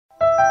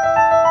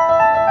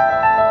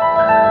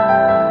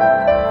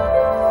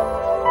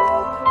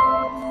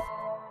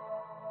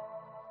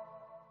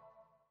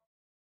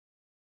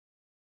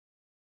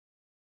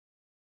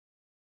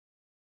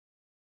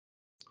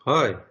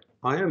Hi,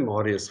 I am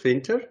Marius.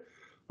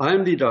 I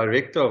am the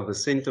Director of the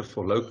Center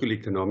for Local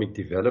Economic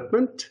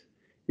Development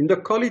in the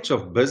College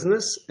of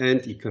Business and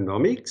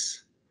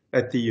Economics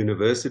at the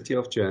University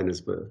of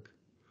Johannesburg.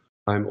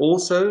 I am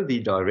also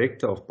the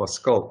Director of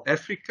Pascal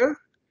Africa,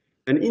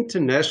 an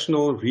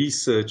international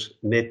research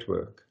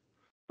network.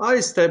 I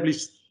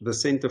established the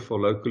Center for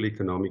Local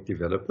Economic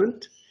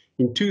Development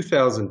in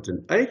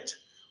 2008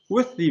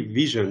 with the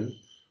vision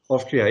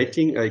of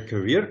creating a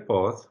career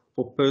path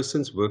for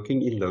persons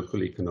working in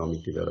local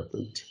economic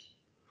development.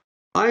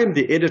 I am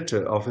the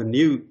editor of a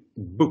new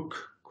book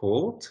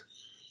called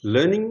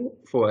Learning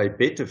for a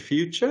Better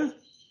Future: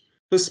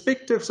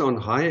 Perspectives on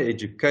Higher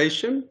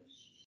Education,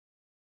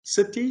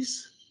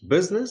 Cities,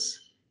 Business,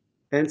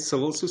 and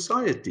Civil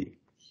Society.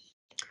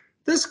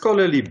 This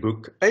scholarly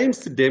book aims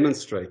to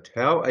demonstrate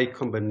how a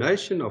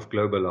combination of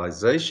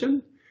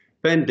globalization,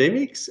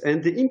 pandemics,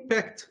 and the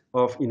impact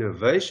of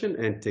innovation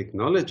and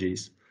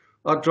technologies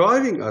are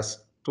driving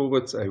us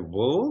towards a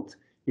world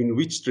in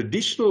which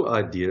traditional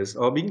ideas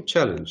are being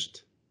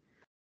challenged.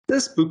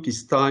 This book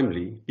is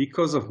timely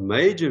because of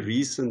major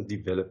recent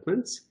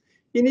developments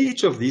in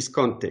each of these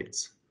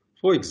contexts.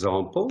 For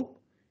example,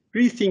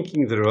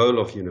 rethinking the role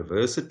of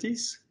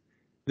universities,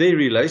 their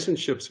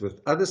relationships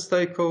with other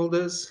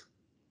stakeholders,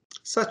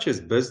 such as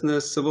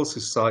business, civil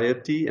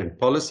society, and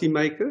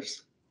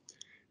policymakers,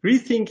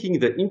 rethinking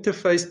the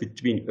interface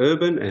between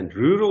urban and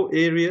rural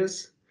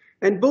areas,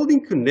 and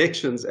building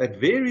connections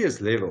at various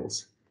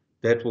levels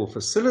that will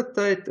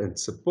facilitate and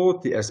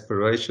support the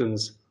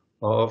aspirations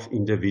of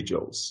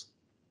individuals.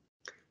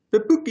 The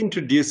book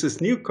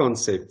introduces new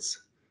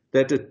concepts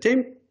that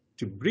attempt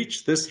to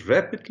bridge this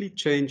rapidly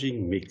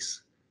changing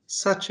mix,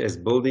 such as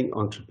building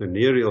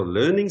entrepreneurial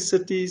learning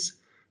cities,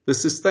 the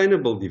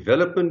Sustainable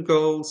Development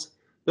Goals,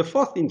 the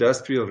Fourth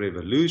Industrial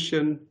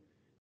Revolution,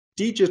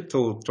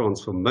 digital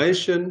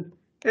transformation,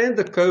 and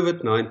the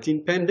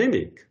COVID-19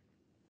 pandemic.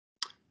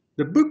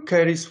 The book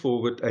carries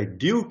forward a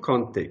dual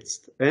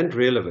context and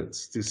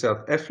relevance to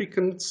South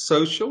African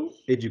social,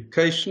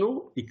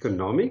 educational,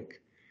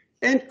 economic,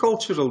 and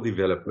cultural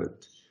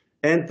development,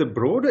 and the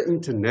broader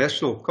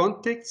international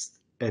context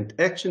and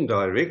action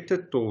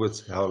directed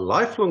towards how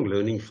lifelong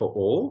learning for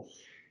all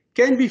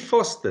can be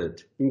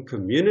fostered in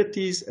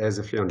communities as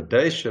a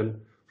foundation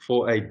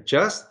for a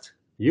just,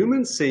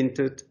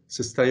 human-centered,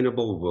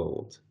 sustainable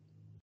world.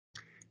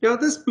 Now,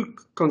 this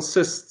book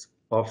consists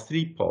of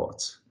 3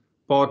 parts.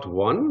 Part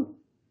 1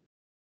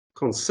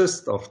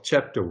 consists of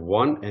Chapter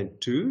 1 and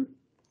 2,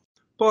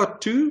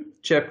 Part 2,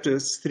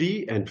 Chapters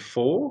 3 and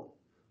 4,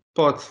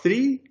 Part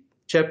 3,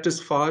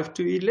 Chapters 5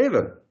 to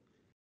 11.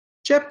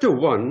 Chapter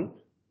 1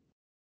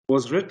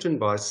 was written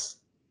by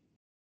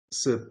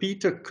Sir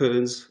Peter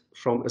Kearns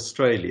from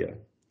Australia,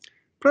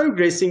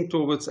 progressing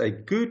towards a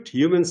good,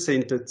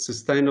 human-centered,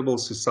 sustainable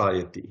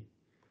society.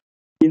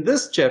 In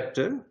this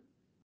chapter,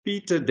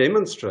 Peter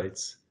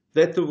demonstrates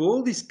that the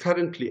world is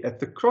currently at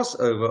the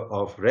crossover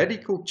of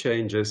radical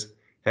changes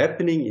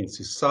happening in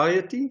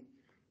society,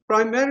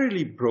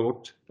 primarily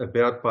brought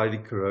about by the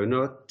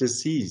corona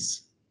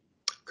disease,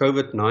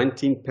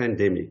 COVID-19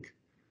 pandemic,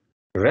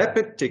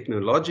 rapid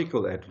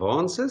technological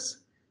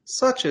advances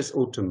such as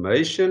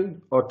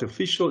automation,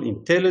 artificial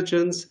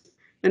intelligence,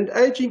 and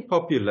aging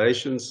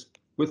populations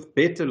with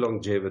better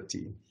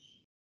longevity.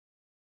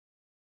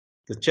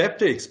 The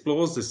chapter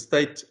explores the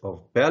state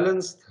of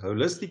balanced,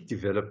 holistic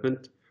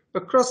development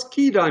across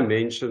key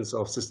dimensions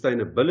of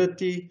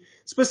sustainability,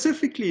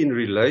 specifically in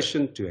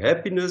relation to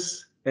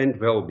happiness and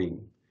well-being,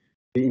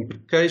 the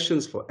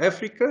implications for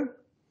Africa,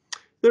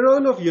 the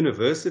role of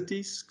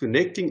universities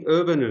connecting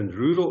urban and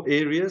rural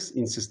areas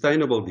in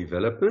sustainable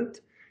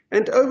development,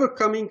 and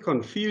overcoming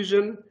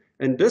confusion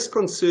and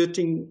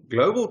disconcerting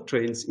global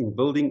trends in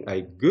building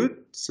a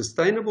good,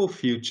 sustainable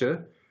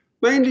future,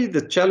 mainly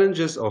the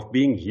challenges of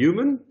being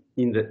human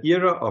in the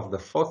era of the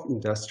Fourth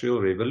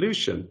Industrial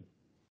Revolution.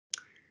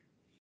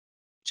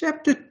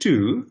 Chapter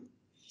 2,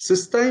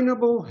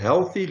 Sustainable,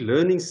 Healthy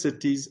Learning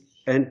Cities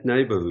and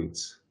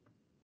Neighborhoods.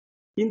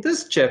 In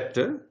this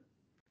chapter,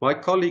 my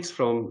colleagues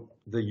from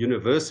the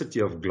University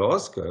of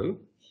Glasgow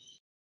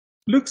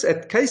looks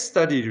at case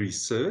study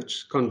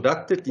research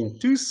conducted in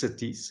 2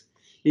 cities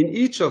in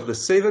each of the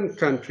 7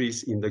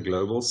 countries in the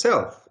Global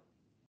South.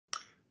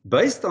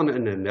 Based on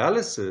an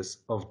analysis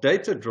of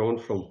data drawn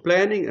from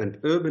planning and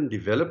urban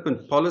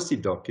development policy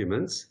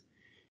documents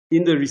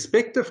in the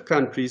respective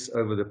countries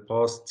over the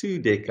past 2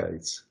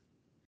 decades.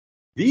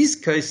 These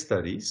case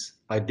studies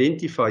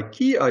identify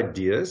key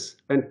ideas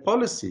and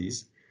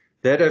policies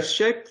that have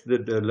shaped the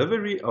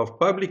delivery of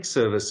public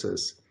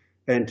services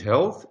and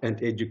health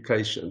and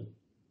education.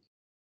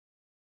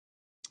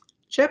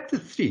 Chapter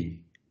 3.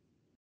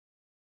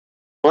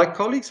 My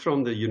colleagues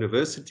from the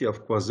University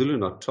of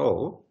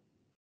KwaZulu-Natal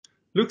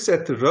looks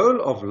at the role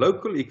of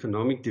local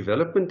economic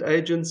development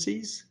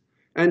agencies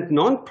and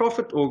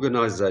non-profit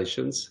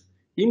organizations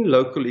in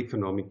local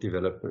economic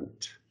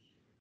development.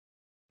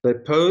 They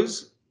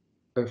pose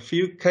a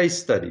few case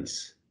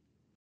studies.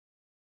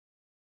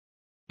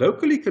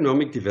 Local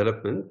economic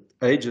development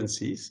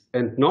agencies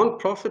and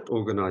non-profit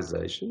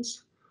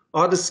organizations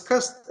are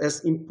discussed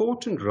as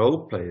important role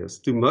players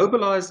to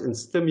mobilize and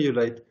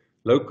stimulate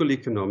local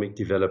economic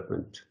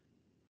development.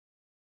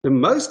 The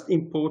most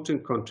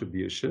important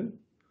contribution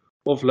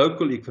of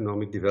local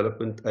economic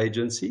development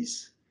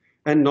agencies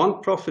and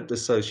non-profit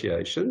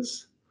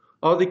associations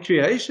are the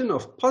creation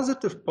of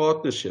positive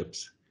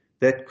partnerships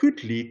that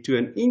could lead to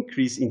an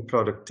increase in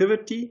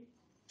productivity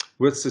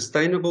with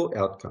sustainable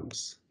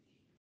outcomes.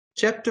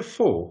 Chapter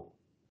 4,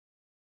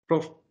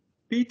 Prof.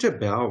 Peter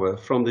Bauer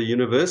from the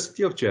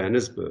University of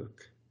Johannesburg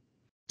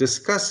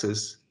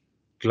discusses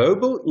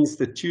global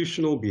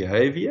institutional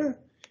behavior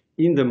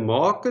in the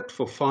market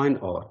for fine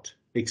art,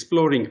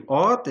 exploring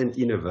art and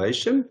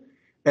innovation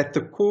at the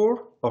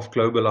core of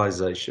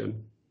globalization.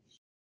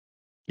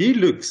 He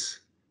looks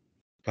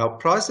how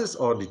prices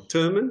are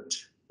determined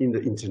in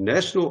the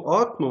international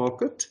art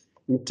market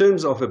in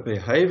terms of a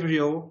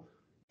behavioral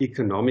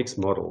economics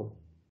model.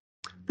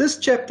 This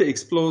chapter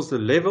explores the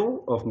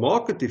level of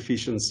market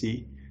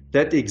efficiency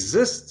that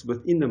exists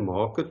within the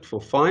market for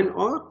fine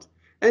art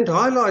and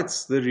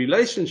highlights the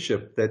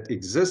relationship that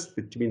exists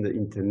between the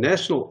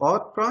international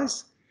art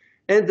price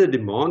and the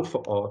demand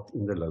for art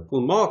in the local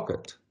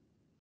market.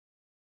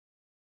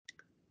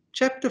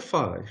 Chapter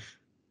 5,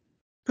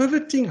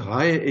 Pivoting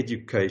Higher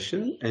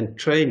Education and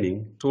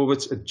Training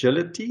Towards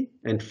Agility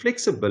and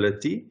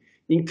Flexibility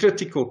in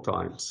Critical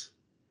Times.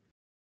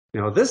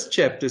 Now, this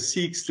chapter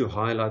seeks to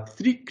highlight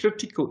 3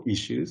 critical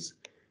issues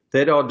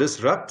that are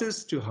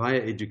disruptors to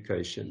higher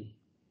education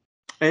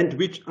and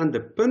which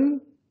underpin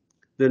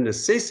the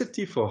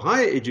necessity for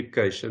higher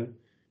education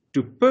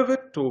to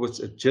pivot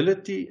towards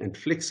agility and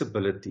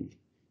flexibility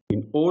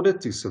in order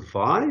to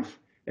survive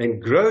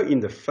and grow in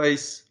the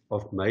face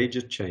of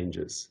major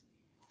changes.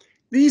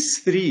 These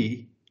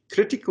 3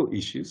 critical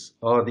issues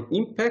are the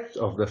impact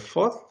of the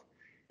 4th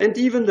and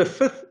even the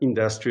 5th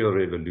Industrial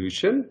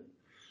Revolution,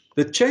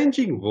 the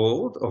changing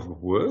world of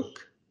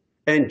work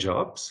and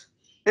jobs,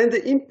 and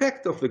the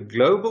impact of the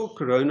global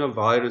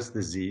coronavirus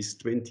disease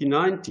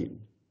 2019.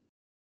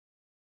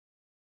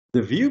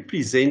 The view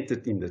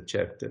presented in the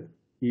chapter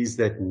is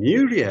that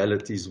new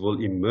realities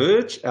will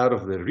emerge out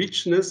of the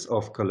richness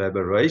of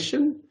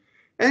collaboration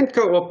and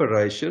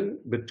cooperation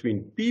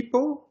between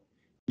people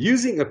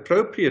using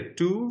appropriate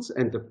tools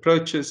and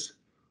approaches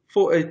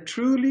for a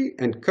truly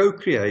and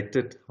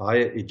co-created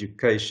higher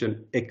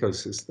education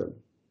ecosystem.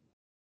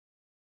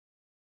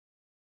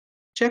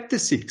 Chapter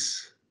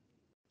 6,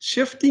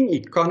 Shifting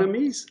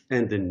Economies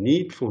and the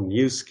Need for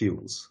New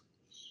Skills.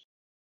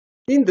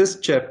 In this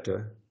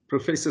chapter,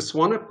 Professor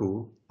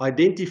Swanepoel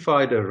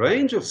identified a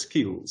range of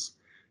skills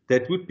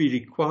that would be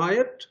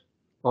required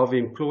of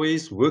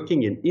employees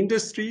working in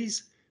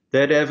industries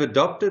that have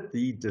adopted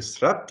the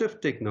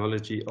disruptive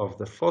technology of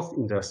the 4th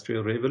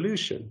Industrial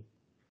Revolution.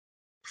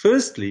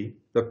 Firstly,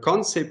 the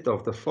concept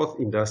of the 4th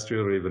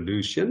Industrial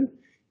Revolution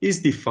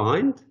is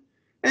defined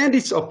and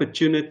its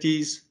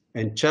opportunities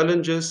and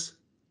challenges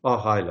are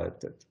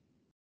highlighted.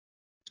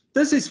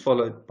 This is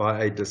followed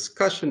by a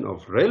discussion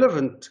of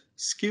relevant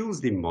skills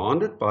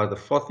demanded by the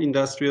 4th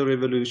Industrial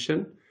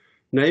Revolution,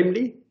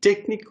 namely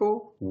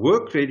technical,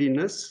 work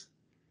readiness,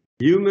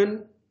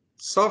 human,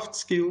 soft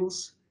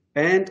skills,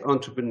 and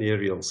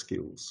entrepreneurial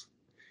skills.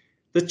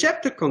 The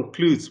chapter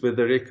concludes with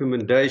the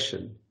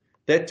recommendation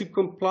that to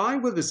comply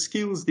with the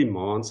skills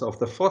demands of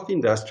the 4th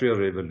Industrial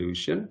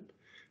Revolution,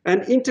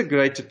 an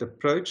integrated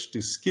approach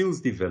to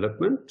skills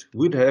development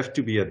would have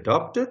to be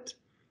adopted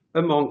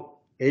among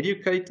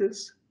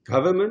educators,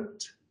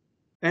 government,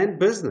 and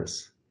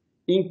business,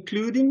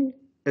 including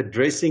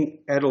addressing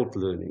adult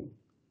learning.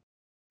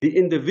 The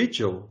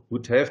individual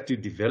would have to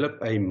develop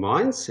a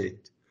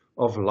mindset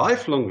of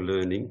lifelong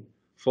learning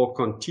for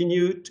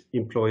continued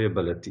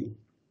employability.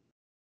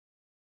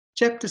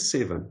 Chapter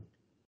 7,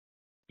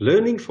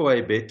 Learning for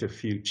a Better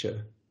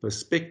Future,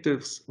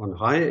 Perspectives on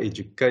Higher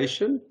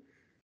Education,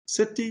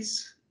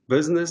 Cities,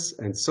 Business,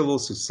 and Civil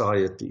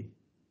Society.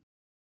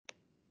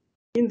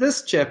 In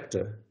this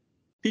chapter,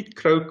 Piet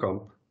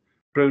Kroukamp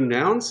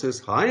pronounces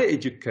higher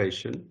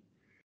education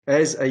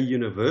as a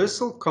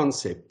universal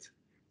concept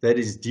that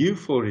is due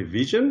for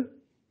revision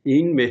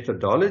in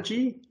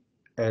methodology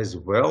as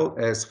well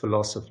as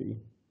philosophy.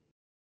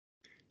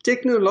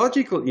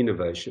 Technological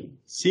innovation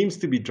seems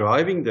to be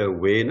driving the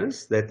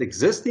awareness that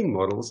existing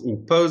models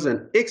impose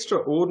an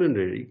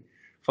extraordinary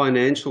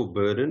financial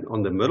burden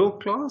on the middle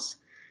class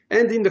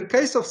and, in the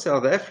case of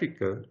South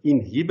Africa,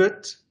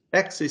 inhibit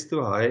access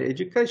to higher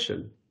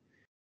education.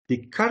 The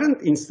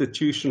current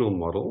institutional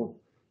model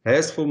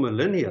has for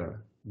millennia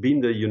been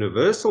the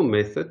universal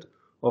method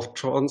of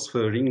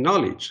transferring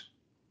knowledge.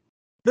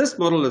 This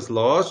model is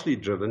largely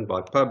driven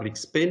by public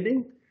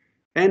spending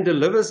and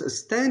delivers a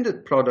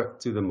standard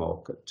product to the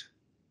market.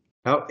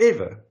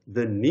 However,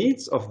 the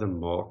needs of the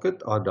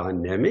market are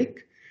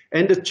dynamic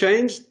and the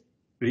change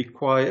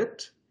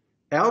required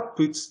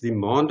outputs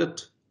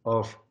demanded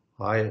of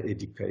higher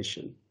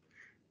education.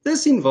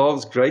 This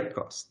involves great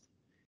cost.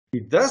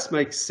 It thus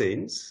makes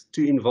sense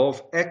to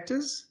involve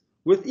actors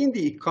within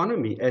the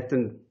economy at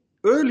an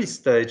early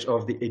stage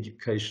of the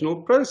educational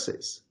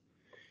process.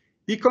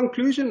 The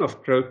conclusion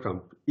of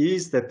Crocomp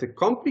is that the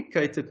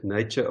complicated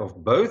nature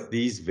of both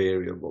these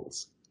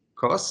variables,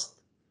 cost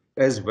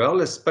as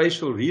well as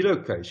spatial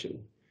relocation,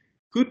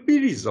 could be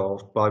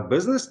resolved by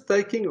business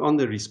taking on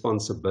the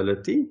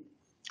responsibility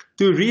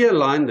to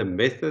realign the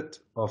method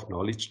of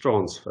knowledge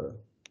transfer.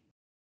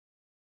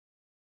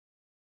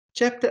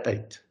 Chapter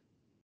 8.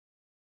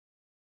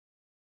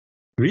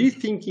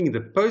 Rethinking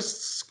the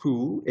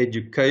post-school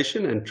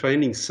education and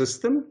training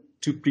system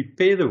to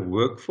prepare the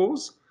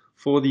workforce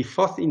for the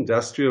fourth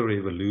industrial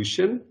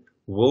revolution,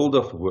 world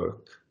of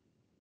work.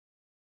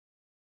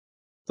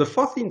 The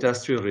fourth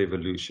industrial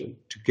revolution,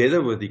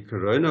 together with the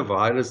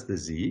coronavirus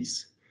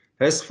disease,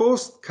 has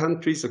forced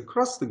countries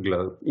across the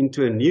globe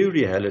into a new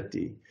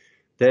reality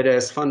that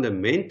has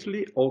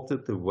fundamentally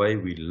altered the way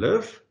we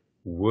live,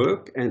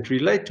 work, and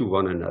relate to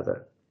one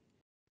another.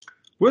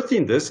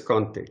 Within this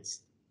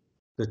context,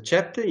 the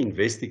chapter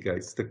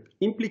investigates the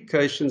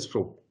implications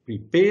for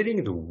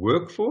preparing the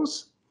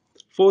workforce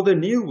for the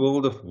new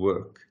world of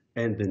work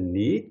and the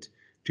need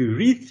to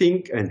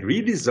rethink and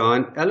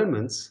redesign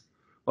elements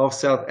of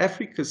South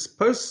Africa's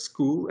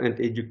post-school and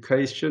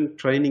education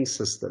training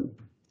system,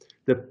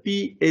 the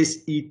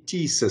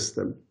PSET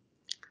system.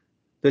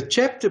 The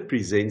chapter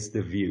presents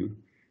the view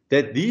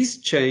that these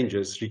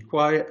changes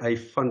require a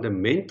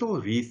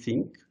fundamental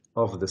rethink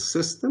of the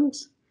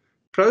systems,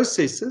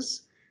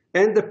 processes,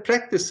 and the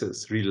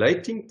practices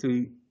relating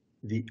to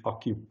the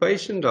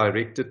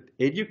occupation-directed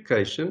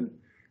education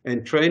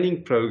and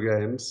training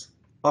programs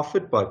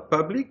offered by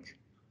public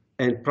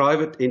and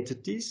private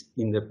entities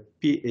in the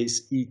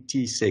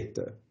PSET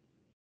sector.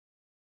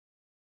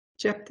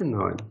 Chapter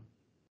 9.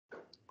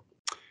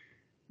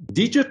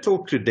 Digital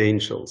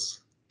credentials,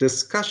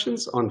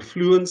 discussions on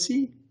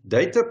fluency,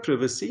 data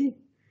privacy,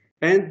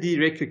 and the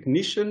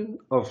recognition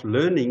of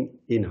learning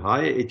in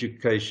higher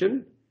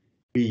education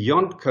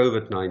beyond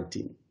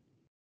COVID-19.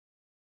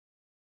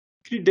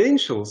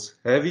 Credentials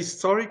have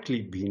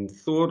historically been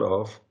thought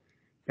of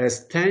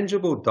as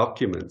tangible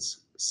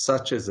documents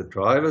such as a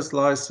driver's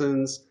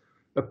license,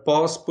 a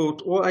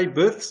passport, or a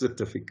birth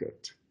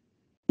certificate.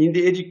 In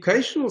the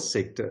educational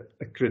sector,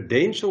 a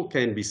credential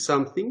can be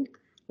something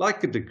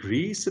like a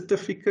degree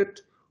certificate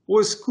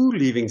or a school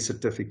leaving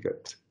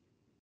certificate.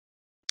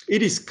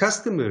 It is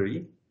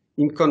customary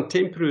in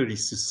contemporary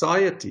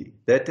society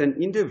that an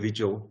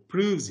individual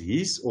proves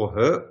his or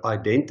her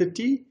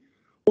identity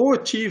or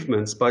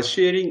achievements by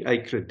sharing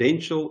a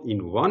credential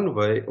in one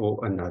way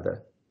or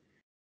another.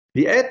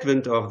 The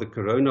advent of the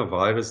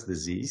coronavirus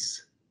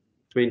disease,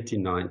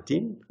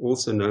 2019,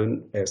 also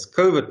known as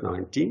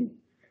COVID-19,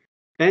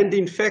 and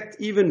in fact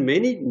even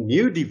many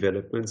new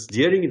developments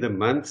during the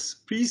months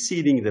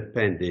preceding the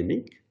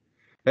pandemic,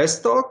 has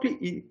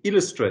starkly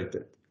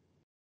illustrated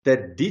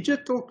that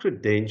digital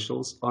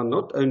credentials are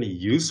not only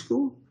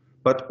useful,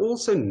 but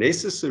also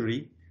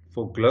necessary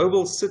for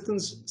global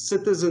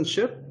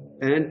citizenship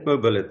and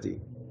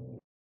mobility.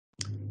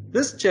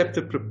 This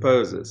chapter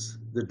proposes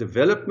the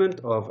development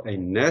of a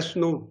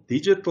national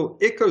digital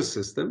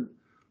ecosystem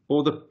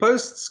for the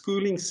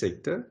post-schooling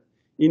sector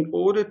in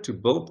order to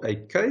build a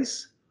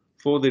case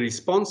for the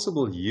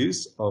responsible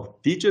use of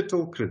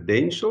digital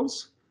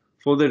credentials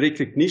for the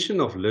recognition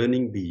of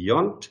learning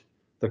beyond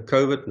the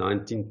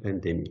COVID-19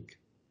 pandemic.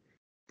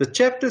 The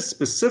chapter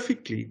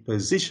specifically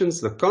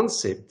positions the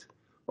concept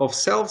of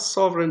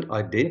self-sovereign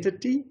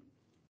identity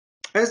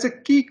as a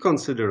key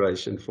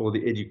consideration for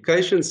the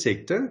education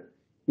sector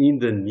in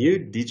the new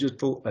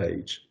digital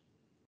age.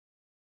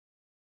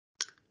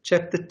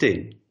 Chapter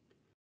 10.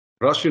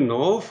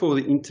 Rationale for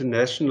the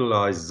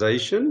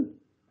internationalization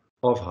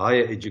of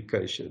higher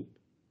education.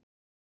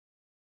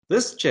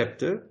 This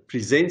chapter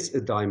presents a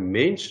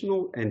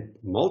dimensional and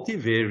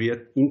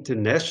multivariate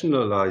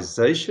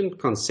internationalization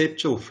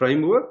conceptual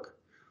framework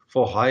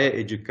for higher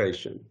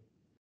education.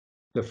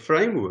 The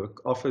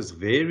framework offers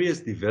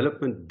various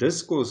development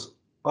discourse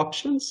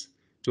options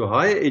to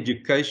higher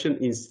education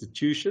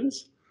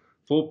institutions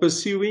for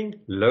pursuing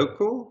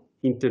local,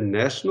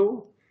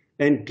 international,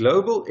 and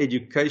global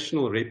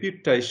educational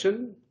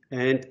reputation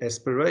and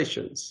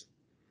aspirations.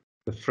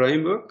 The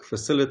framework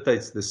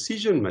facilitates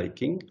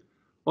decision-making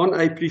on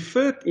a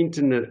preferred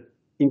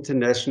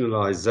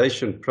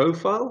internationalization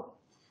profile,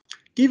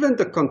 given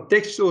the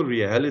contextual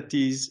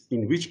realities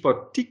in which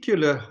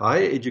particular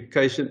higher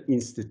education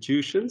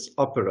institutions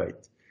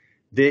operate,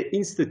 their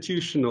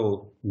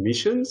institutional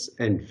missions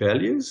and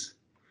values,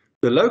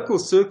 the local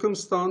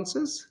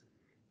circumstances,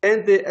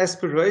 and their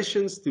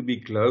aspirations to be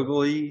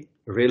globally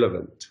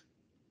relevant.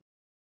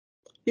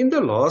 In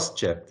the last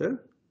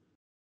chapter,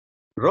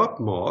 Rob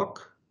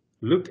Mark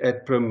looked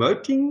at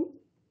promoting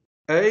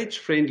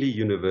age-friendly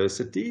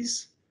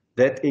universities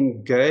that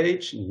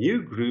engage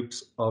new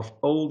groups of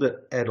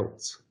older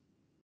adults.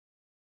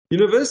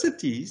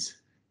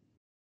 Universities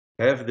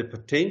have the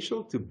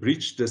potential to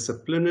bridge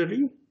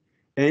disciplinary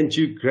and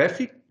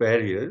geographic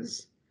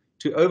barriers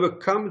to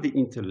overcome the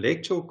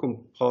intellectual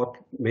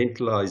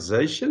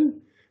compartmentalization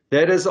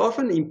that has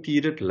often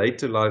impeded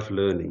later life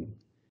learning,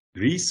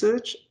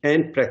 research,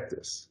 and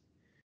practice.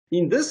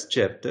 In this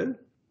chapter,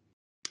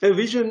 a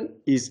vision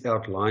is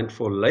outlined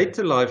for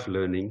later life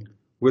learning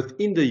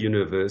within the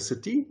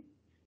university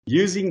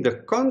using the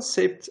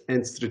concept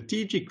and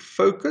strategic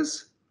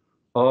focus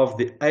of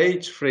the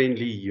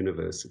age-friendly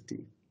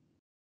university.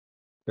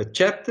 The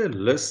chapter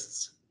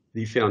lists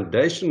the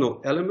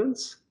foundational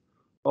elements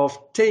of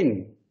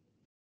 10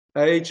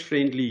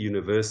 age-friendly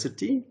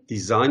university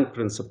design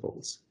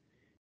principles,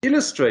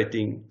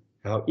 illustrating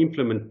how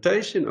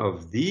implementation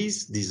of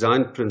these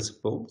design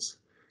principles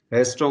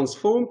has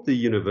transformed the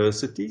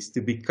universities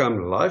to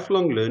become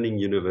lifelong learning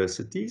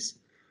universities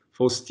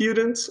for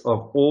students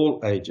of all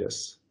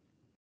ages.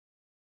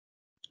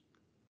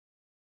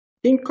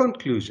 In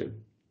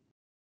conclusion,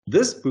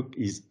 this book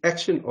is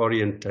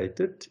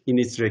action-orientated in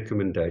its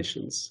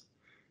recommendations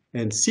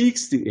and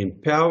seeks to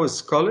empower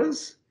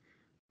scholars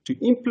to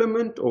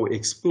implement or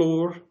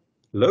explore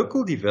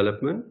local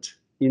development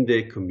in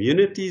their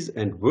communities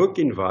and work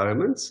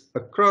environments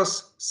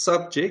across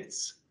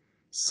subjects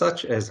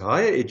such as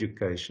higher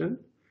education,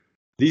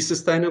 the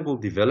Sustainable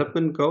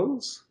Development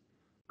Goals,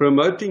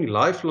 promoting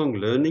lifelong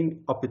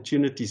learning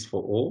opportunities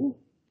for all,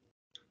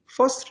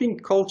 fostering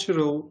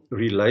cultural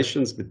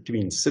relations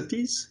between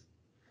cities,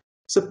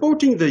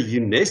 supporting the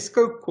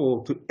UNESCO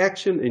call to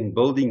action in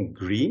building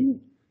green,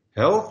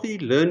 healthy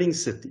learning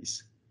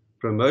cities,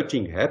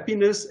 promoting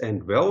happiness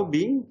and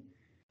well-being,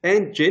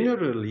 and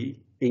generally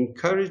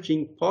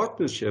encouraging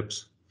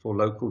partnerships for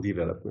local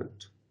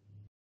development.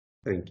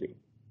 Thank you.